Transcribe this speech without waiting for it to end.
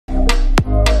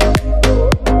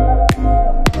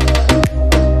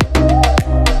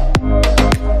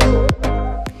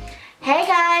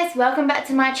welcome back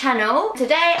to my channel.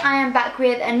 Today I am back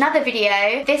with another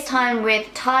video, this time with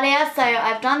Talia. So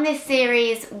I've done this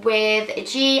series with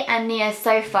G and Nia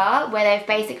so far, where they've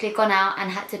basically gone out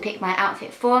and had to pick my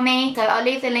outfit for me. So I'll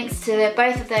leave the links to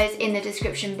both of those in the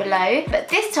description below. But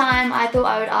this time I thought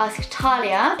I would ask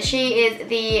Talia. She is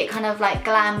the kind of like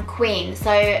glam queen.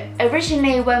 So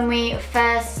originally when we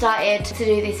first started to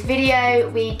do this video,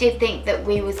 we did think that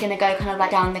we was gonna go kind of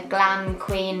like down the glam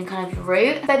queen kind of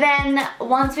route. But then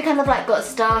once we kind of like got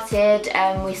started,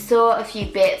 we saw a few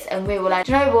bits and we were like,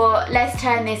 you know what, let's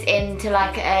turn this into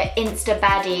like a Insta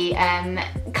Baddie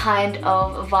kind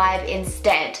of vibe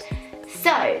instead.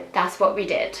 So that's what we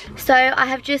did. So I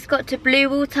have just got to Blue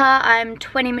Water. I'm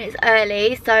 20 minutes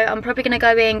early, so I'm probably gonna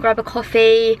go in, grab a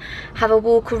coffee, have a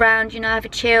walk around, you know, have a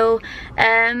chill,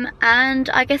 and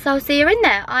I guess I'll see you in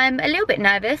there. I'm a little bit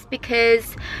nervous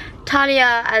because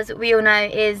Talia, as we all know,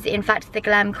 is in fact the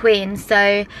glam queen,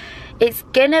 so it's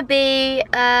gonna be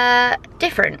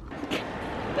different.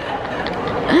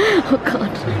 Oh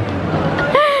god.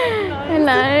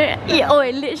 Hello. Yeah, oh,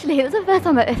 literally, it was the first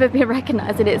time I've ever been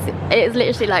recognised, and it's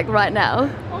literally like right now.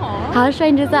 Aww. How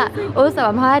strange is that? Also,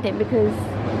 I'm hiding because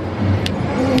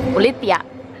Bolivia.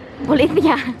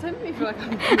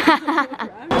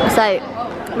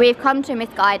 So we've come to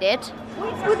Misguided.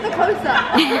 With the closer.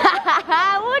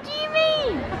 What do you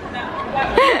mean?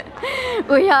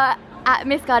 We are at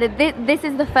Misguided. This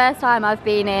is the first time I've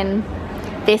been in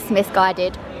this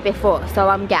Misguided before, so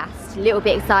I'm gassed, a little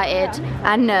bit excited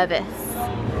and nervous.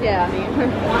 Yeah, I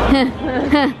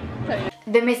mean.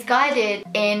 The Misguided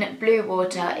in Blue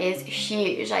Water is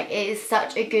huge. Like, it is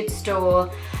such a good store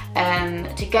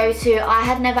to go to. I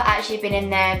had never actually been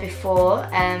in there before,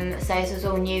 so this was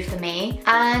all new for me.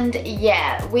 And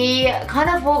yeah, we kind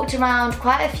of walked around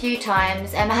quite a few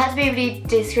times. I had to be really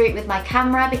discreet with my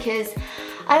camera because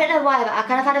I don't know why, but I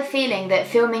kind of had a feeling that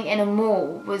filming in a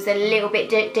mall was a little bit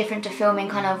different to filming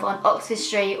kind of on Oxford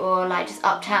Street or like just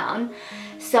uptown.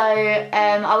 So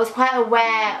I was quite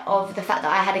aware of the fact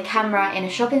that I had a camera in a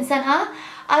shopping centre.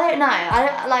 I don't know,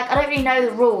 I don't really know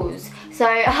the rules. So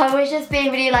I was just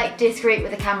being really like discreet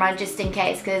with the camera just in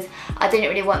case, because I didn't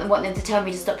really want them to tell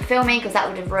me to stop filming, because that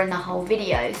would have ruined the whole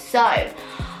video. So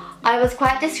I was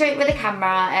quite discreet with the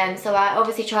camera, so I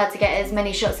obviously tried to get as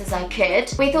many shots as I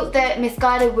could. We thought that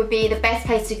Misguided would be the best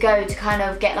place to go to kind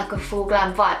of get like a full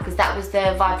glam vibe, because that was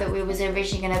the vibe that we was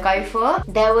originally going to go for.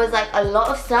 There was like a lot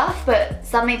of stuff, but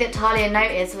something that Talia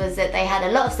noticed was that they had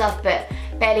a lot of stuff, but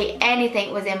barely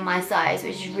anything was in my size,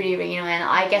 which is really, really annoying.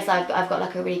 I guess I've got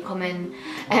like a really common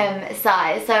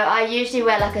size. So I usually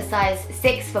wear like a size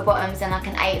 6 for bottoms and like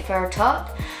an 8 for a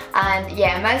top. And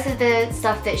yeah, most of the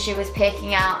stuff that she was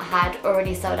picking out had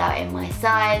already sold out in my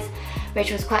size,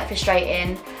 which was quite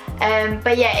frustrating.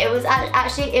 But yeah, it was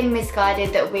actually in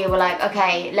Misguided that we were like,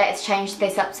 okay, let's change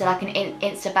this up to like an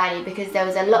Insta Baddie, because there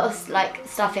was a lot of like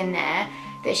stuff in there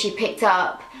that she picked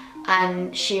up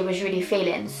and she was really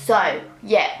feeling. So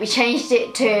yeah, we changed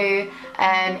it to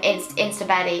Insta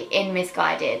Baddie in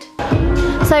Misguided.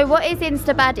 So what is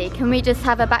Insta Baddie? Can we just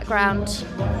have a background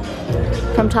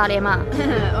from Talia Ma?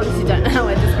 Honestly don't know how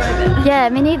I describe it. Yeah,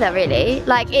 me neither really.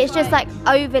 Like, it's just like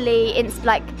overly,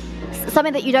 like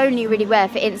something that you'd only really wear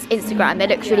for Instagram that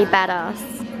looks really badass.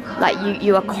 Like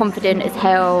you are confident as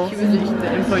hell. She was literally,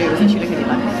 the employee was literally looking at me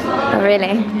like, oh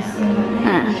really?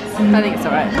 I think it's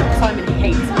alright. Simon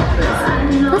hates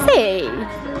poppers. Does he?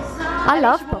 I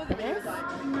love poppers.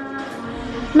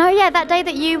 No, yeah, that day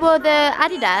that you wore the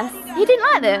Adidas, he didn't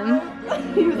like them.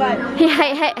 He was like, he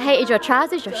hated your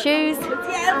trousers, your shoes.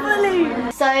 yeah,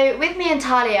 so with me and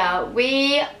Talia,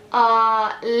 we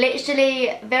are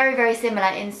literally very, very similar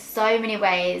in so many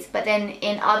ways, but then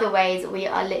in other ways we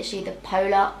are literally the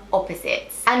polar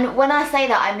opposites. And when I say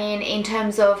that, I mean in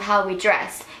terms of how we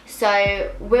dress. So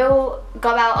we'll go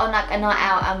out on like a night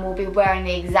out and we'll be wearing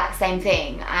the exact same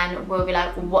thing and we'll be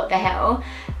like, what the hell?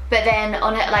 But then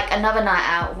on like another night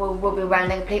out, we'll be wearing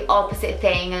the complete opposite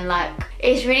thing, and like,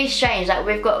 it's really strange. Like,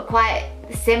 we've got quite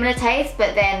similar tastes,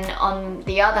 but then on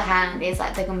the other hand, it's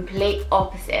like the complete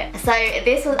opposite. So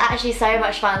this was actually so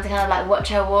much fun to kind of like watch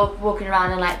her walking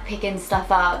around and like picking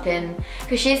stuff up, and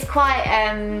because she's quite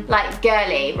like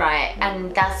girly, right?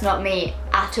 And that's not me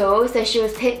at all. So she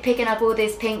was picking up all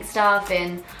this pink stuff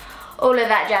and all of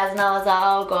that jazz, and I was like,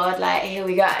 oh god, like, here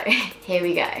we go. Here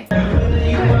we go.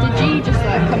 did you just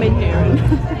like come in here and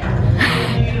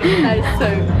that is so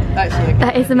actually okay.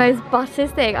 That is the most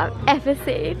buttest thing I've ever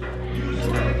seen.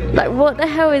 Like, what the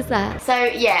hell is that? So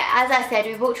yeah, as I said,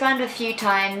 we walked around a few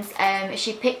times.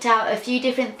 She picked out a few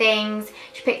different things.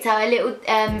 She picked out a little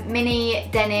mini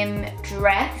denim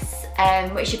dress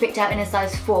which she picked out in a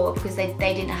size 4 because they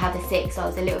didn't have a 6, so I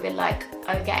was a little bit like,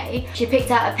 okay. She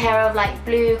picked out a pair of like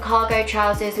blue cargo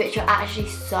trousers, which were actually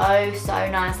so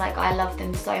nice. Like, I love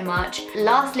them so much.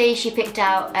 Lastly, she picked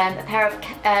out a pair of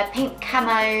pink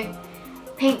camo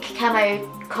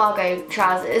cargo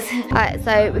trousers. Alright,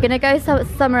 so we're gonna go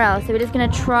somewhere else. So we're just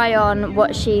gonna try on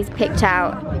what she's picked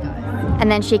out,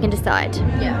 and then she can decide.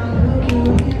 Yeah.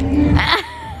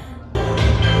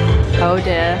 Oh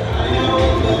dear.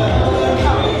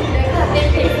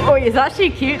 Oh, it's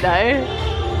actually cute though.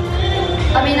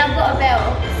 I mean, I've got a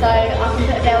belt, so I can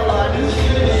put a belt on.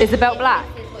 Is the belt black?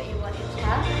 This is what you want it to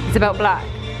have. Is the belt black?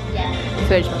 Yeah.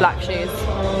 So it's black shoes.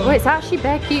 Oh, it's actually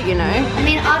bare cute, you know. I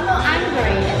mean, I'm not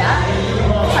angry at that.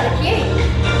 It's kind of cute.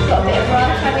 Got a bit of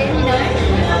rush, I mean, you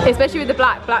know. Especially with the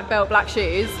black belt, black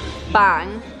shoes.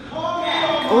 Bang.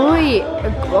 Oi.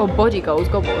 Oh, body goals,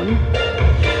 got one.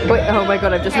 Wait, oh my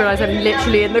god, I've just realised I'm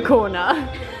literally in the corner.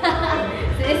 So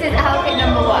this is outfit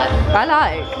number 1. I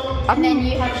like. And then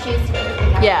you have shoes to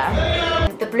make. Yeah.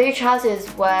 The blue trousers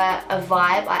were a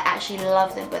vibe. I actually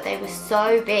love them, but they were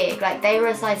so big. Like, they were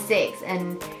a size 6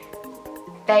 and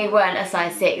they weren't a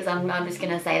size 6. I'm just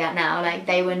gonna say that now. Like,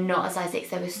 they were not a size 6.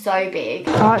 They were so big.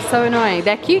 Oh, it's so annoying.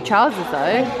 They're cute trousers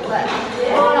though.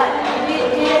 Or like, do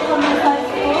they come in size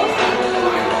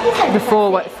 4? The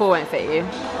 4 won't fit you.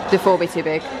 The 4 will be too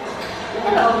big.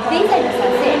 No, these ain't a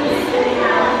size 6.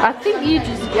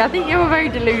 I think you're very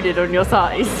deluded on your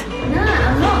size. Nah,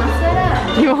 I'm not. I swear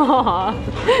that. You are.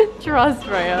 Trust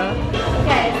Freya.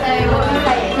 Okay, so what are you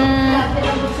saying? Outfit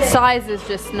number 2. Size is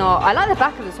just not. I like the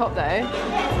back of the top though.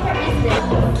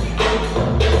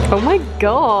 Oh my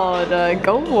god.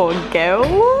 Go on, girl.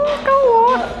 Go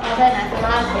on. I don't know if I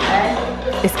like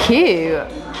it though. It's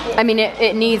cute. I mean,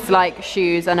 it needs like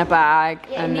shoes and a bag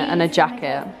and a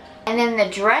jacket. And then the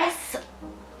dress,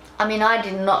 I mean, I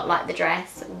did not like the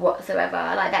dress whatsoever.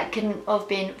 Like, that couldn't have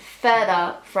been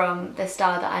further from the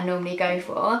style that I normally go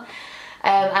for.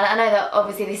 And I know that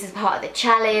obviously this is part of the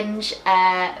challenge,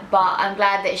 but I'm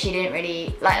glad that she didn't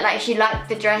really, like she liked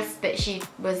the dress, but she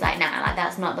was like, nah, like,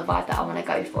 that's not the vibe that I want to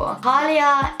go for.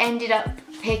 Talia ended up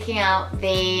picking out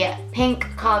the pink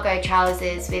cargo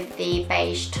trousers with the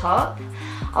beige top.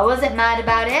 I wasn't mad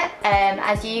about it.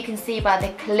 As you can see by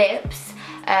the clips,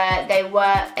 they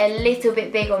were a little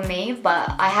bit big on me,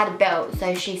 but I had a belt,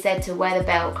 so she said to wear the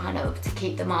belt kind of to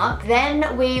keep them up.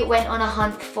 Then we went on a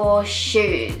hunt for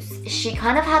shoes. She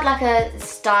kind of had like a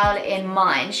style in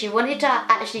mind. She wanted to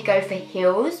actually go for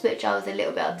heels, which I was a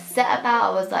little bit upset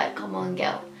about. I was like, come on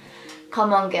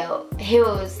girl,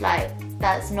 heels, like,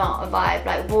 that's not a vibe.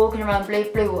 Like, walking around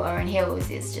blue water in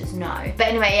heels is just no. But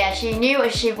anyway, yeah, she knew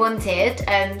what she wanted,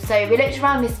 so we looked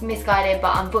around Misguided,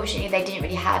 but unfortunately they didn't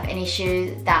really have any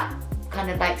shoes that kind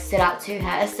of like stood out to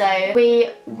her. So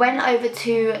we went over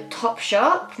to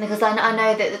Topshop, because I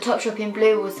know that the Topshop in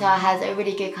Bluewater has a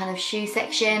really good kind of shoe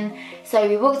section. So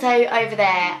we walked over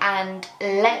there, and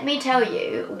let me tell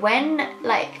you,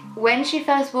 when she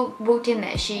first walked in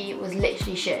there, she was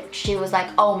literally shook. She was like,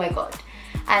 oh my god.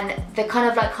 And the kind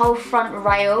of like whole front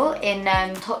rail in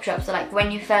Topshop, so like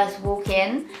when you first walk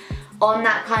in, on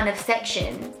that kind of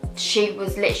section, she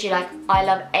was literally like, I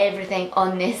love everything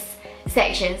on this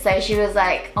section. So she was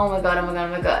like, oh my god, oh my god,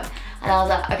 oh my god. And I was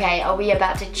like, okay, are we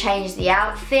about to change the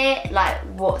outfit? Like,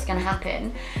 what's gonna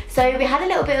happen? So we had a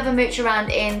little bit of a mooch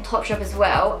around in Topshop as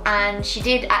well, and she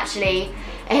did actually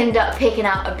end up picking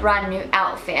out a brand new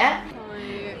outfit.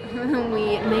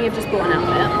 We may have just bought an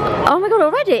outfit. Oh my god,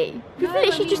 already? We've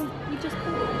literally just... We just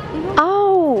bought.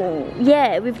 Oh,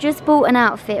 yeah, we've just bought an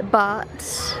outfit, but...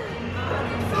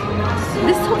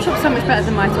 This Topshop's so much better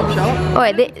than my Topshop.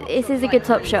 Alright, this is a good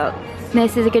Topshop.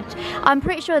 This is a good... I'm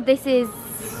pretty sure this is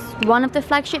one of the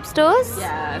flagship stores.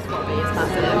 Yeah, it's gotta be. It's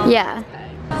massive. Yeah.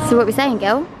 Okay. So what are we saying,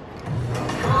 girl?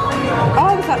 Oh,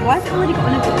 I was like, why has it already got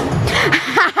an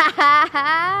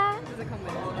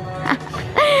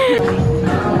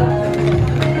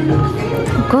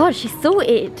Oh god, she's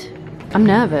sorted. I'm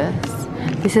nervous.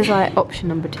 This is like option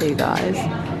number 2, guys.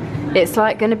 It's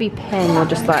like gonna be pink or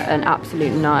just like an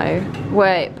absolute no.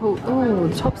 Wait, Paul. Oh,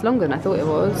 the top's longer than I thought it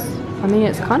was. I mean,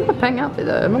 it's kind of a pink outfit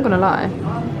though, I'm not gonna lie.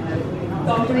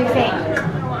 What do we think?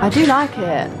 I do like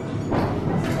it.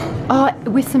 Oh,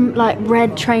 with some like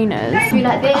red trainers. Do you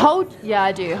like this? Yeah,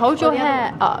 I do. Hold your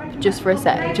hair up just for a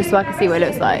sec, just so I can see what it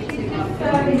looks like.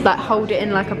 Like, hold it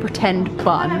in like a pretend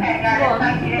bun.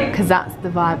 Because that's the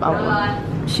vibe I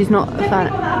want. She's not a fan.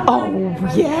 Oh,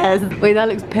 yes. Wait, that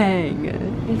looks pink.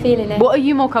 I'm feeling it. What are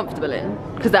you more comfortable in?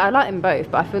 Because I like them both,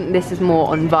 but I think this is more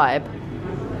on vibe.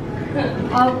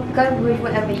 I'll go with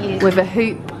whatever you use. With a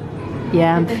hoop.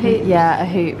 Yeah, With a hoop. Yeah, a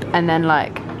hoop. And then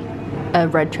like a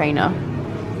red trainer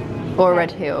or a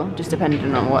red heel, just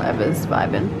depending on whatever's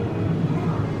vibing.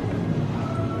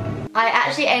 I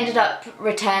actually ended up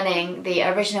returning the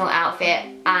original outfit,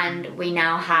 and we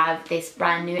now have this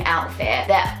brand new outfit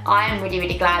that I'm really,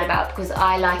 really glad about because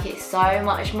I like it so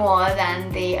much more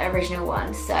than the original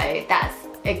one, so that's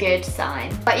a good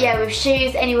sign. But yeah, with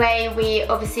shoes anyway, we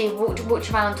obviously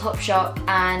walked around Topshop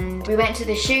and we went to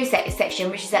the shoe section,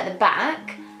 which is at the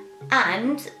back,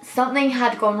 and something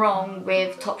had gone wrong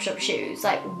with Topshop shoes.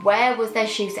 Like, where was their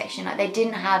shoe section? Like, they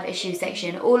didn't have a shoe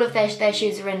section. All of their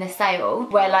shoes were in the sale,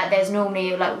 where like there's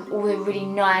normally like all the really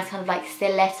nice kind of like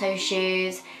stiletto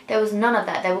shoes. There was none of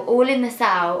that. They were all in the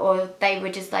sale, or they were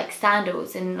just like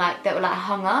sandals and like that were like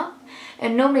hung up.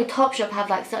 And normally Topshop have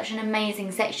like such an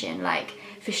amazing section like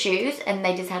for shoes, and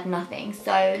they just had nothing.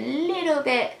 So a little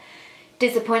bit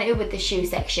disappointed with the shoe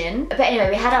section. But anyway,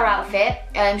 we had our outfit.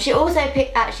 She also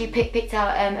picked out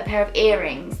a pair of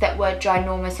earrings that were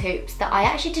ginormous hoops that I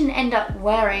actually didn't end up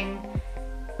wearing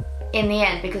in the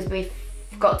end because we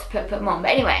forgot to put them on.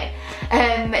 But anyway,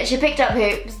 she picked up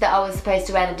hoops that I was supposed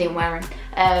to wear and I didn't wear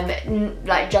them,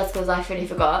 like just because I fully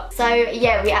forgot. So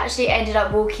yeah, we actually ended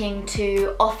up walking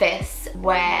to Office,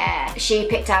 where she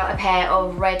picked out a pair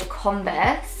of red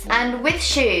Converse. And with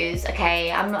shoes,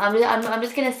 okay, I'm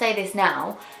just gonna say this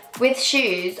now. With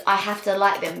shoes, I have to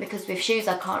like them, because with shoes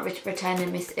I can't return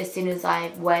them as soon as I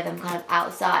wear them kind of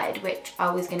outside, which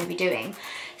I was going to be doing.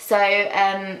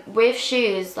 So with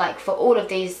shoes, like for all of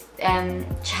these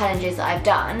challenges that I've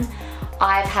done,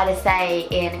 I've had a say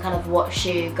in kind of what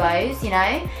shoe goes, you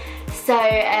know. So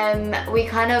we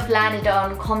kind of landed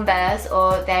on Converse,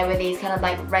 or there were these kind of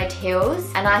like red heels,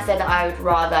 and I said that I would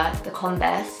rather the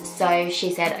Converse, so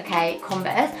she said okay,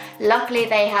 Converse. Luckily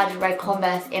they had red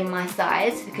Converse in my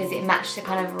size because it matched the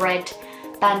kind of red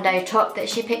bandeau top that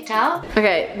she picked out.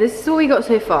 Okay, this is all we got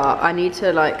so far. I need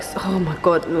to like, oh my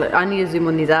god, look, I need to zoom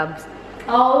on these abs.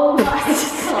 Oh my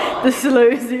god. The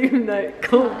slow zoom though,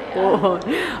 come on.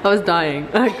 I was dying,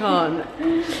 I can't.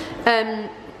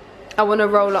 I want to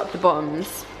roll up the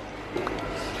bottoms.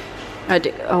 I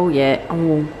do. Oh yeah.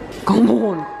 Oh, come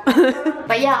on.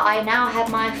 But yeah, I now have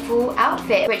my full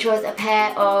outfit, which was a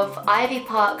pair of Ivy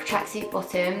Park tracksuit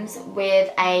bottoms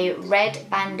with a red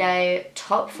bandeau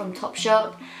top from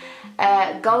Topshop,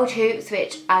 gold hoops,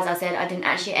 which, as I said, I didn't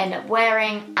actually end up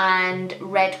wearing, and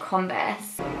red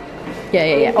Converse.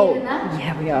 Yeah. Oh,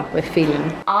 yeah, we are. We're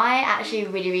feeling. I actually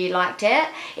really liked it.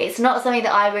 It's not something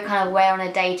that I would kind of wear on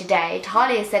a day to day.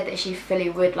 Talia said that she fully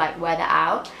would like wear that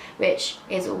out, which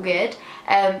is all good.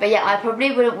 But yeah, I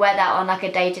probably wouldn't wear that on like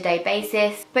a day to day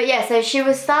basis. But yeah, so she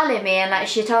was styling me, and like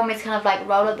she told me to kind of like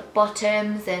roll up the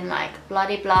bottoms and like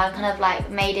bloody blah, and kind of like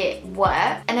made it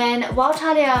work. And then while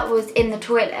Talia was in the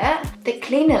toilet, the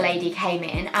cleaner lady came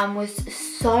in and was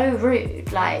so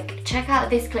rude. Like, check out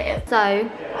this clip. So,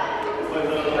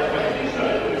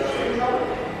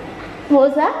 what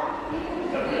was that?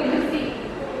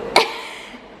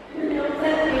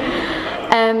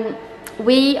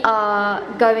 We are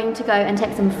going to go and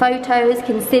take some photos,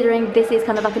 considering this is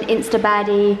kind of like an Insta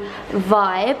Baddie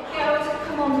vibe. Yeah,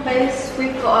 come on, please.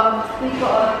 We've got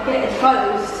to get this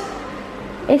closed.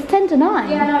 It's 10 to 9.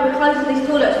 Yeah, no, we're closing these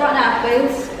toilets right now,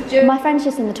 please. My friend's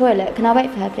just in the toilet. Can I wait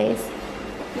for her, please?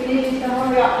 We need to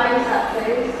hurry up ASAP,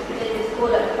 please. We need this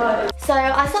toilet closed. So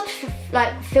I stopped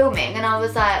like filming, and I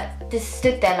was like, just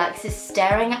stood there like just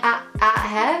staring at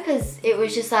her, because it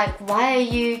was just like, why are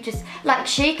you just like,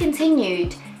 she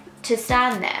continued to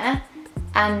stand there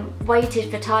and waited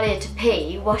for Talia to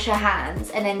pee, wash her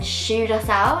hands, and then shooed us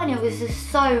out, and it was just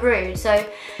so rude. So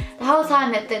the whole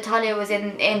time that Talia was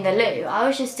in the loo, I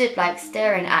was just stood like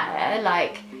staring at her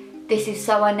like, this is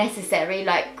so unnecessary.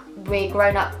 Like, we're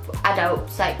grown up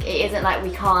adults, like it isn't like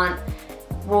we can't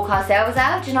walk ourselves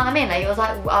out, do you know what I mean? Like, it was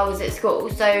like I was at school.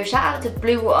 So shout out to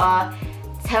Blue Water,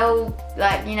 tell,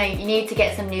 like, you know, you need to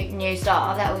get some new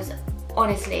staff. That was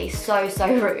honestly so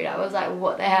rude. I was like,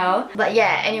 what the hell? But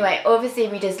yeah, anyway, obviously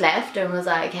we just left and was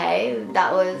like, okay,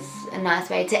 that was a nice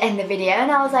way to end the video. And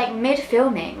I was like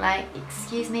mid-filming, like,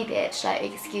 excuse me bitch, like,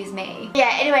 excuse me. Yeah,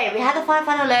 anyway, we had the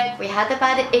final look, we had the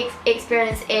bad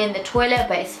experience in the toilet,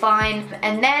 but it's fine.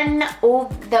 And then all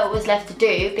that was left to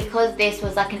do, because this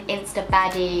was like an Insta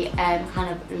Baddie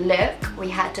kind of look, we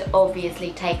had to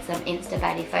obviously take some Insta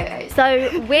Baddie photos.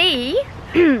 So we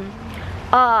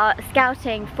are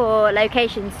scouting for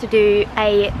locations to do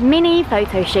a mini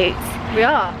photo shoot. We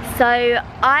are. So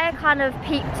I kind of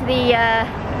peeped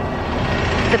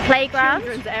the playground.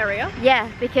 Children's area. Yeah,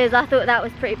 because I thought that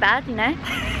was pretty bad, you know.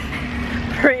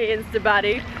 Pretty Insta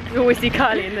Baddie. You always see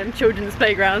Kylie in them children's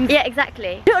playgrounds. Yeah,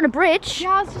 exactly. Do it on a bridge.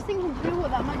 Yeah, I was just thinking,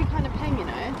 that might be kind of peng, you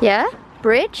know. Yeah?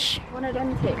 bridge. One of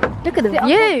them two. Look at the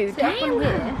view.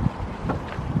 Damn.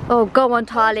 Oh, go on,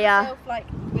 Talia. Yourself, like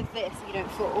with this, so you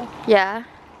don't fall. Yeah.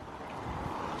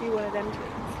 Do one of them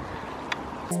tweets.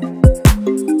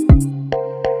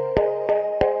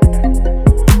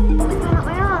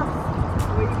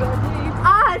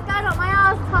 It's going up my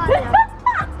ass, Talia.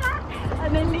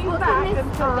 And then lean back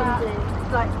and put that,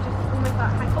 like, just almost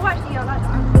like hang. Oh, actually, I like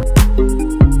that.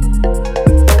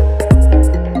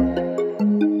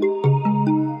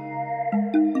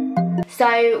 So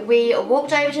we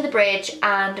walked over to the bridge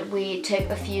and we took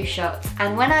a few shots.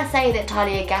 And when I say that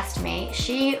Talia gassed me,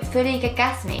 she fully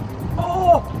gassed me.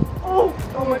 Oh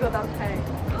my god, that was pain.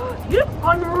 You look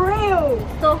unreal.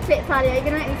 Stop it, Talia, you're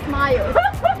gonna make me smile.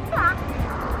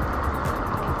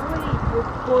 Your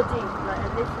body, like,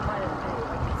 and this is my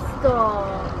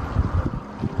Stop.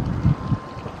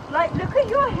 Like, look at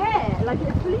your hair. Like,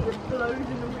 it fully just blows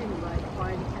in the wind, like,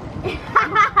 fine hair.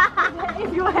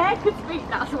 If your hair could speak,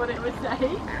 that's what it would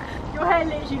say. Your hair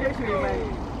literally looks really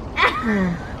amazing.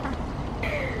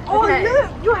 Oh, okay. Look!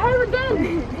 Your hair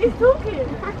again! It's talking!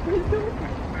 It's talking.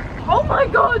 Oh my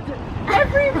god!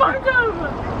 Every photo!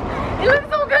 It looks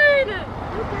so good!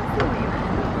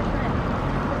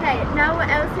 Okay, now what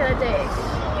else do I do?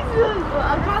 Jesus! Well,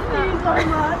 I can't see you so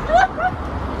much!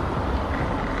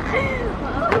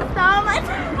 So much.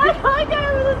 I can't get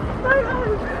over this photo!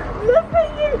 Look at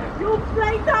you! You're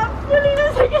playing that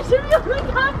silliness again to me on the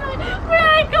camera!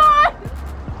 Very good!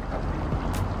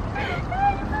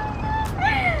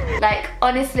 Like,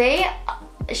 honestly,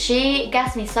 she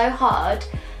gassed me so hard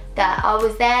that I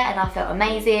was there and I felt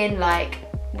amazing. Like,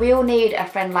 we all need a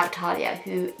friend like Talia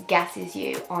who gasses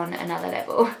you on another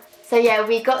level. So yeah,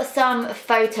 we got some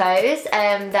photos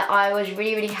that I was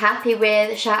really happy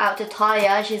with. Shout out to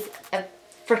Talia, she's a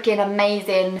freaking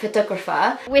amazing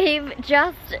photographer. We've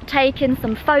just taken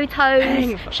some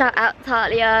photos. Shout out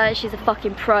Talia, she's a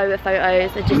fucking pro with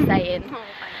photos, I'm just saying.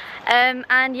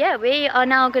 And yeah, we are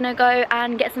now gonna go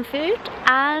and get some food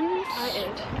and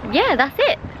yeah, that's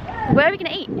it. Where are we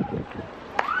gonna eat?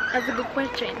 That's a good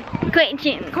question.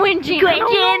 Question.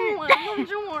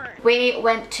 We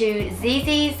went to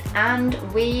Zizi's and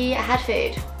we had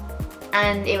food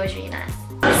and it was really nice.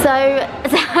 So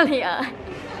Talia,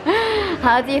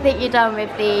 how do you think you've done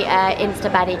with the Insta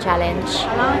Baddie challenge?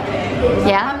 I like it.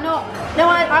 Yeah? I'm not, no,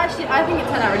 I think it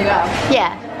turned out really well.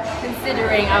 Yeah.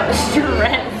 Considering I was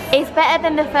stressed. It's better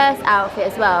than the first outfit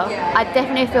as well. Yeah. I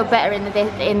definitely feel better in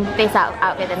this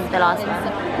outfit than the last one.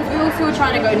 Because we also were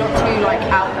trying to go not too like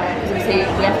out there, because obviously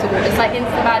we have to walk. It's like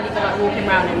Insta Baddie, but like walking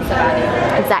around Insta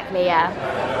Baddie. Exactly, yeah.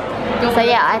 So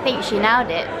yeah, I think she nailed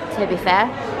it, to be fair.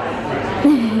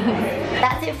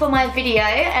 That's it for my video,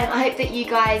 and I hope that you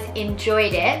guys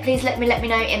enjoyed it. Please let me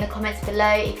know in the comments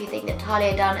below if you think that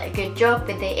Talia done a good job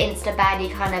with the Insta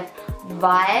Baddie kind of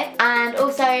vibe. And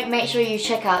also make sure you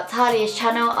check out Talia's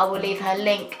channel. I will leave her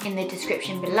link in the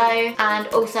description below. And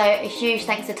also a huge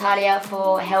thanks to Talia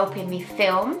for helping me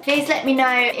film. Please let me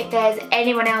know if there's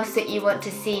anyone else that you want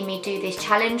to see me do this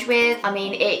challenge with. I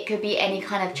mean, it could be any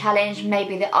kind of challenge,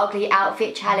 maybe the ugly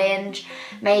outfit challenge,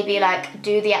 maybe like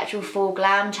do the actual full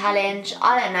glam challenge.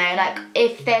 I don't know, like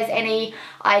if there's any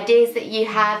ideas that you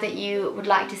have that you would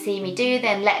like to see me do,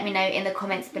 then let me know in the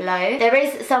comments below. There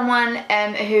is someone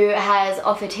who has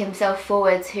offered himself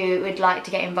forwards who would like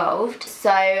to get involved,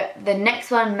 so the next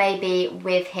one may be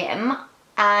with him.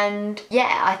 And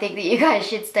yeah, I think that you guys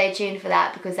should stay tuned for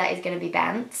that because that is going to be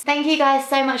bants. Thank you guys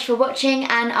so much for watching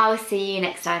and I'll see you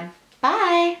next time.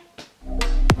 Bye!